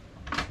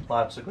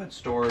 Lots of good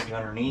storage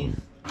underneath.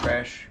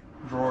 Trash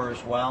drawer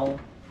as well.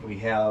 We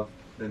have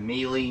the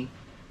Mealy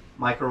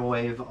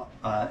microwave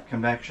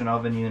convection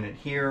oven unit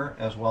here,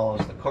 as well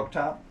as the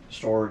cooktop.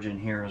 Storage in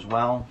here as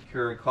well.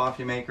 Keurig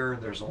coffee maker.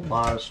 There's a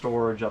lot of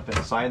storage up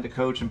inside the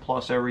coach, and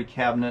plus every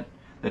cabinet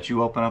that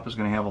you open up is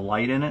going to have a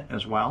light in it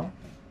as well.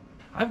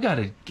 I've got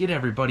to get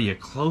everybody a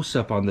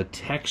close-up on the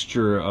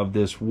texture of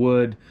this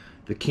wood.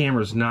 The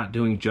camera's not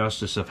doing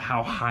justice of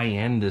how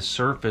high-end this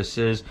surface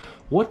is.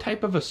 What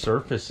type of a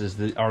surface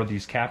are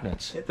these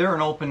cabinets? They're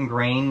an open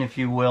grain, if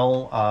you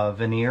will,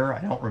 veneer.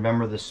 I don't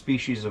remember the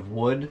species of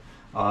wood.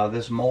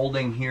 This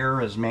molding here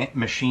is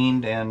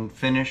machined and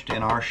finished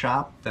in our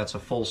shop. That's a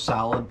full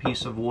solid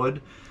piece of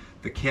wood.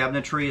 The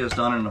cabinetry is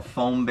done in a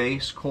foam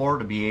base core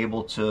to be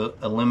able to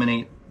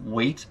eliminate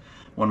weight.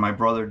 When my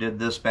brother did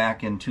this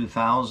back in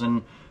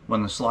 2000,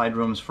 when the slide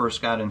rooms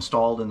first got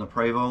installed in the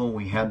Prevost,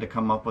 we had to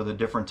come up with a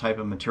different type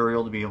of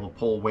material to be able to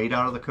pull weight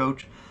out of the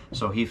coach.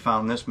 So he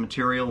found this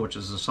material, which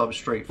is the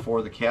substrate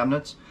for the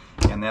cabinets,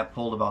 and that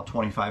pulled about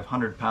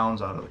 2,500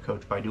 pounds out of the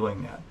coach by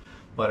doing that.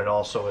 But it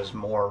also is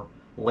more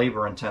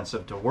labor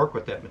intensive to work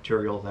with that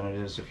material than it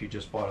is if you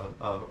just bought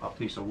a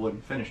piece of wood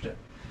and finished it.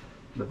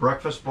 The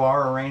breakfast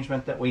bar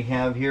arrangement that we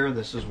have here,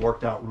 this has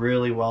worked out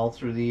really well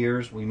through the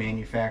years. We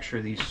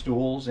manufacture these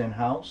stools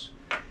in-house.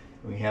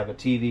 We have a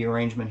TV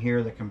arrangement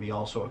here that can be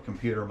also a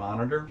computer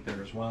monitor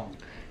there as well.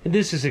 And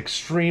this is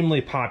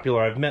extremely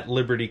popular. I've met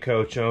Liberty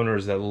Coach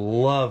owners that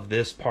love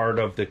this part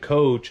of the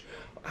coach.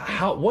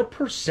 What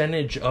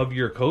percentage of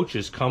your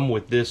coaches come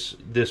with this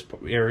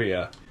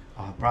area?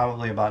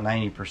 Probably about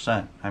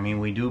 90%. I mean,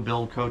 we do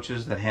build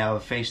coaches that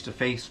have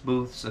face-to-face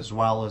booths as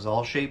well as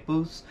all-shape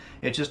booths.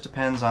 It just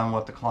depends on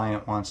what the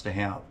client wants to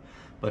have.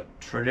 But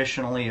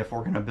traditionally, if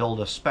we're going to build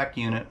a spec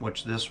unit,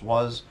 which this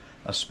was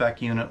a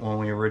spec unit when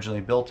we originally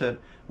built it,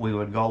 we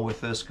would go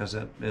with this because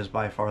it is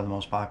by far the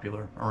most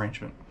popular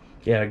arrangement.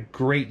 Yeah,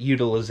 great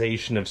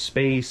utilization of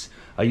space.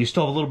 You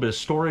still have a little bit of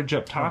storage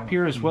up top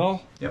here as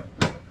well?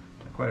 Yep,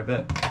 quite a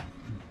bit.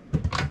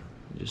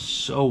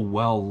 Just so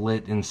well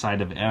lit inside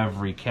of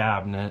every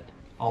cabinet.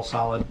 all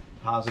solid,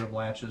 positive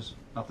latches.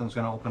 Nothing's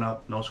going to open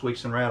up. No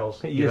squeaks and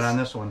rattles. Even Yes. on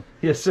this one.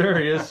 Yes, sir.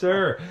 Yes,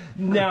 sir.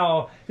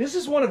 Now, this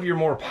is one of your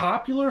more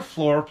popular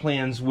floor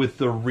plans with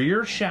the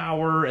rear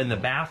shower and the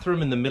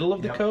bathroom in the middle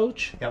of the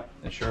coach. Yep,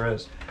 it sure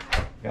is.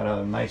 Got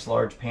a nice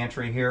large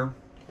pantry here.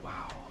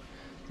 Wow.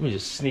 Let me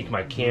just sneak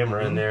my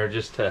camera in there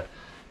just to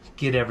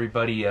get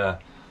everybody an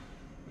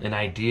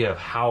idea of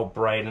how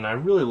bright. And I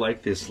really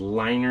like this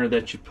liner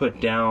that you put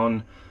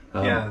down.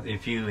 Yeah,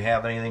 if you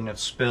have anything that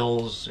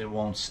spills, it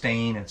won't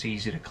stain. It's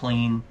easy to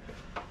clean.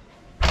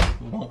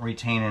 Won't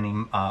retain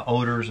any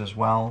odors as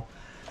well.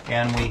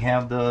 And we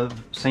have the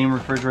same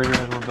refrigerator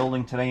as we're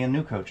building today in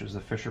new coaches, the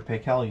Fisher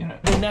Paykel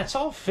unit. And that's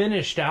all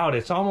finished out.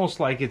 It's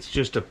almost like it's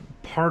just a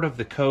part of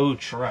the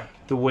coach. Correct.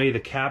 The way the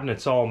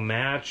cabinets all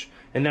match.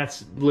 And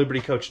that's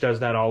Liberty Coach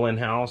does that all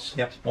in-house?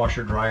 Yep.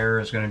 Washer dryer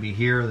is going to be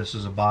here. This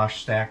is a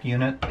Bosch stack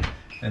unit.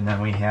 And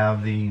then we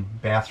have the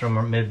bathroom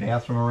or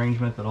mid-bathroom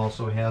arrangement that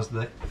also has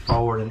the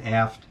forward and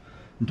aft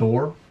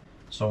door.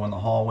 So when the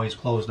hallway's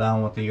closed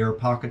down with the air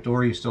pocket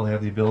door, you still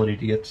have the ability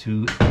to get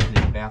to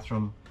the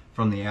bathroom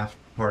from the aft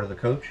part of the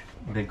coach.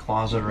 A big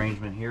closet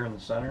arrangement here in the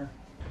center.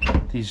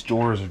 These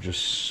doors are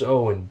just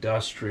so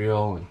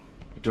industrial and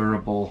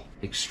durable.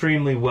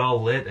 Extremely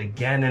well lit,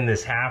 again in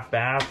this half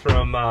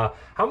bathroom.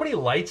 How many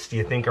lights do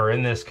you think are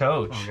in this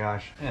coach? Oh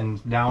gosh,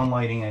 and down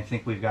lighting, I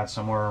think we've got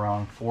somewhere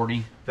around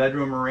 40.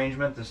 Bedroom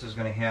arrangement, this is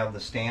going to have the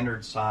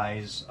standard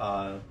size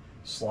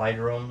slide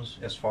rooms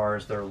as far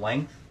as their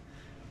length.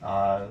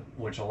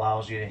 Which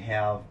allows you to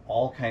have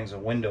all kinds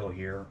of window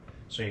here.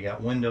 So you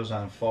got windows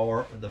on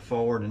the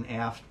forward and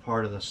aft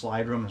part of the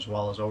slide room as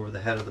well as over the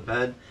head of the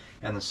bed.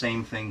 And the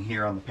same thing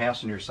here on the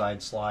passenger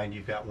side slide.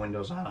 You've got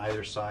windows on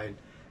either side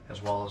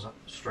as well as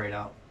straight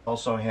out.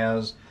 Also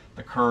has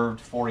the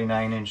curved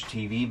 49-inch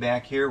TV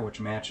back here,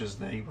 which matches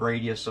the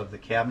radius of the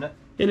cabinet.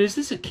 And is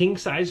this a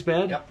king-size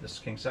bed? Yep, this is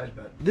a king-size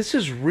bed. This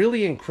is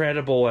really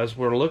incredible as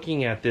we're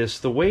looking at this.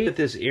 The way that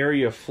this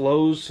area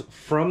flows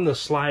from the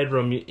slide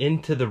room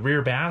into the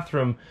rear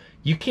bathroom,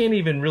 you can't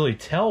even really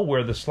tell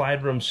where the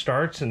slide room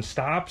starts and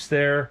stops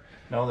there.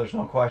 No, there's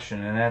no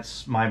question, and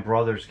that's my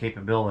brother's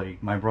capability.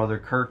 My brother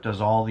Kurt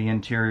does all the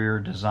interior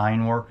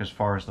design work as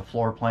far as the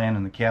floor plan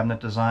and the cabinet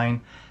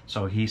design.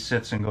 So he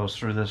sits and goes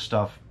through this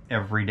stuff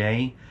every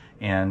day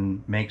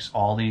and makes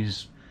all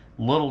these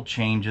little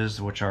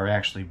changes, which are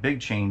actually big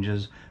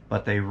changes,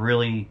 but they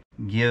really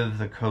give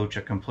the coach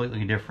a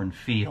completely different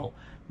feel,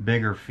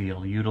 bigger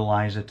feel.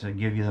 Utilize it to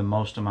give you the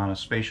most amount of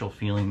spatial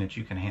feeling that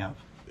you can have.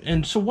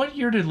 And so what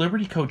year did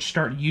Liberty Coach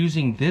start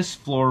using this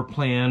floor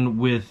plan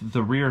with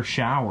the rear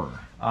shower?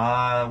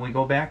 We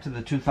go back to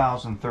the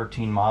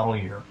 2013 model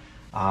year.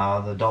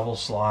 The double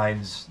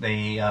slides,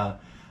 they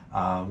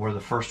were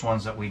the first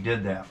ones that we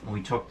did that.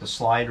 We took the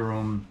slide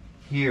room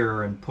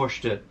here and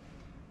pushed it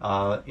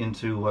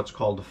into what's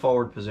called the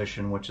forward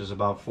position, which is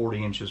about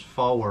 40 inches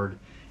forward,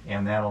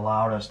 and that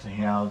allowed us to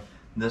have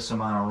this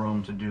amount of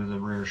room to do the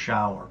rear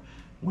shower,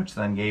 which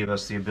then gave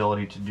us the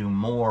ability to do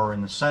more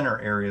in the center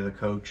area of the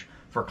coach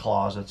for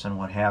closets and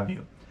what have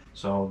you.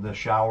 So the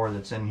shower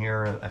that's in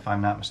here, if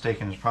I'm not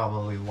mistaken, is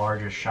probably the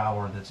largest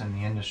shower that's in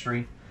the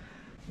industry,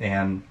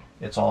 and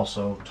it's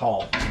also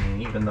tall. I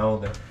mean, even though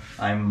that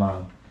I'm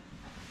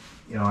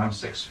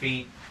 6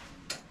 feet,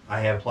 I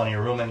have plenty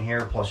of room in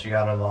here. Plus, you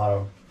got a lot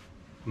of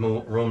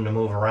room to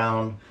move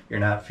around. You're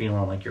not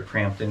feeling like you're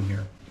cramped in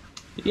here.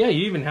 Yeah,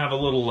 you even have a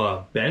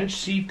little bench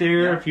seat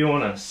there if you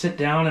want to sit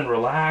down and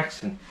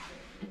relax. And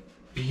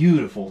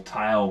beautiful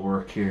tile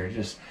work here.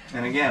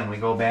 And again, we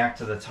go back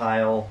to the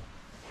tile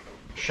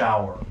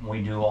shower.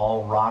 We do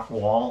all rock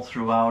wall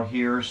throughout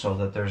here so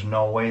that there's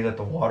no way that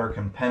the water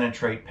can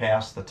penetrate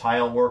past the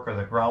tile work or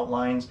the grout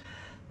lines.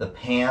 The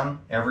pan,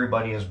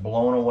 everybody is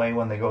blown away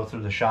when they go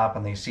through the shop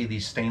and they see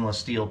these stainless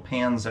steel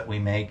pans that we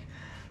make,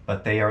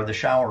 but they are the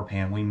shower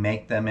pan. We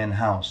make them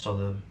in-house. So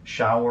the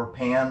shower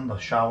pan, the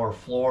shower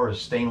floor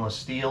is stainless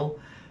steel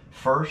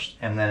first,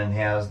 and then it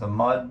has the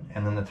mud,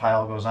 and then the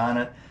tile goes on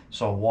it.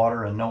 So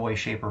water in no way,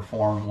 shape, or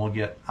form will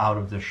get out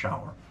of this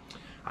shower.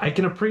 I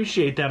can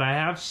appreciate that. I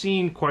have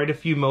seen quite a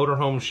few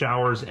motorhome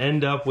showers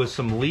end up with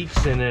some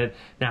leaks in it.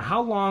 Now,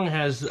 how long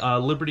has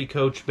Liberty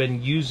Coach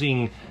been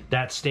using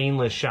that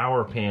stainless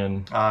shower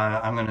pan?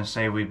 I'm going to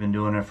say we've been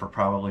doing it for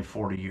probably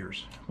 40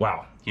 years.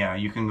 Wow. Yeah,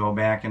 you can go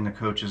back in the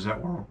coaches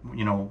that were,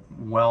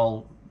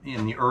 well,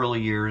 in the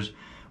early years,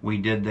 we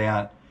did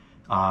that.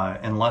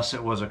 Unless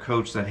it was a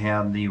coach that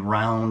had the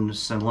round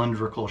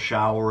cylindrical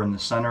shower in the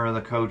center of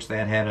the coach,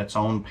 that had its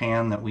own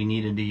pan that we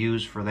needed to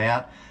use for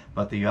that.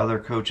 But the other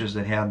coaches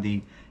that had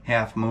the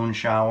half moon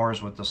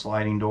showers with the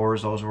sliding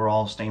doors, those were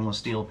all stainless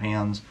steel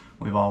pans.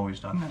 We've always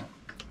done that.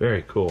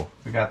 Very cool.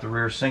 We got the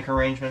rear sink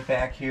arrangement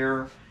back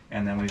here,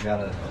 and then we've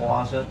got a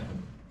closet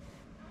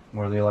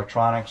where the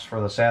electronics for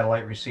the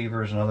satellite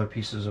receivers and other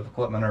pieces of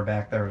equipment are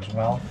back there as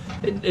well.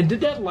 And did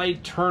that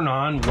light turn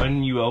on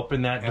when you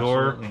opened that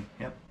door? Absolutely.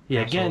 Yep.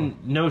 Yeah, Absolutely. again,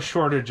 no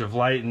shortage of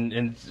light,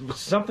 and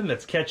something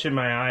that's catching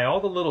my eye, all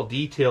the little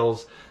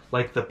details,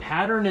 like the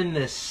pattern in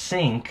this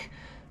sink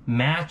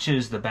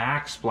matches the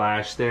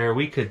backsplash there.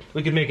 We could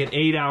make an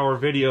 8-hour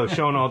video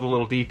showing all the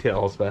little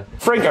details. But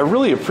Frank, I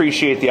really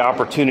appreciate the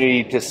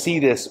opportunity to see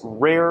this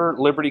rare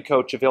Liberty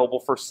coach available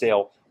for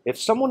sale. If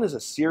someone is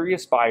a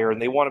serious buyer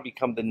and they want to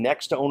become the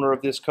next owner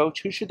of this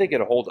coach, who should they get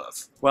a hold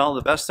of? Well,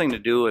 the best thing to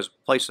do is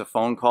place a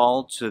phone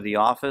call to the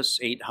office,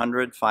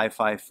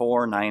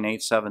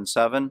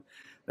 800-554-9877.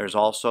 There's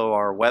also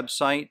our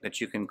website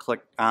that you can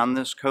click on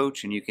this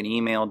coach and you can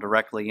email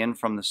directly in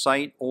from the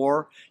site,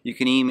 or you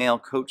can email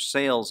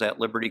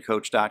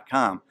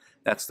coachsales@libertycoach.com.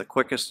 That's the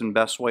quickest and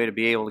best way to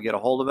be able to get a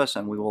hold of us,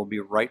 and we will be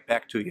right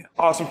back to you.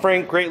 Awesome,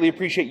 Frank. Greatly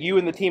appreciate you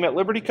and the team at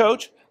Liberty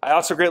Coach. I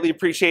also greatly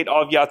appreciate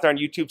all of you out there on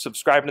YouTube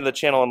subscribing to the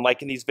channel and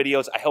liking these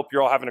videos. I hope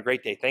you're all having a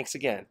great day. Thanks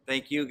again.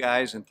 Thank you,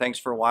 guys, and thanks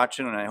for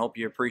watching, and I hope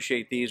you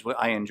appreciate these.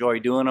 I enjoy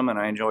doing them, and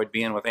I enjoyed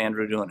being with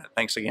Andrew doing it.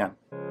 Thanks again.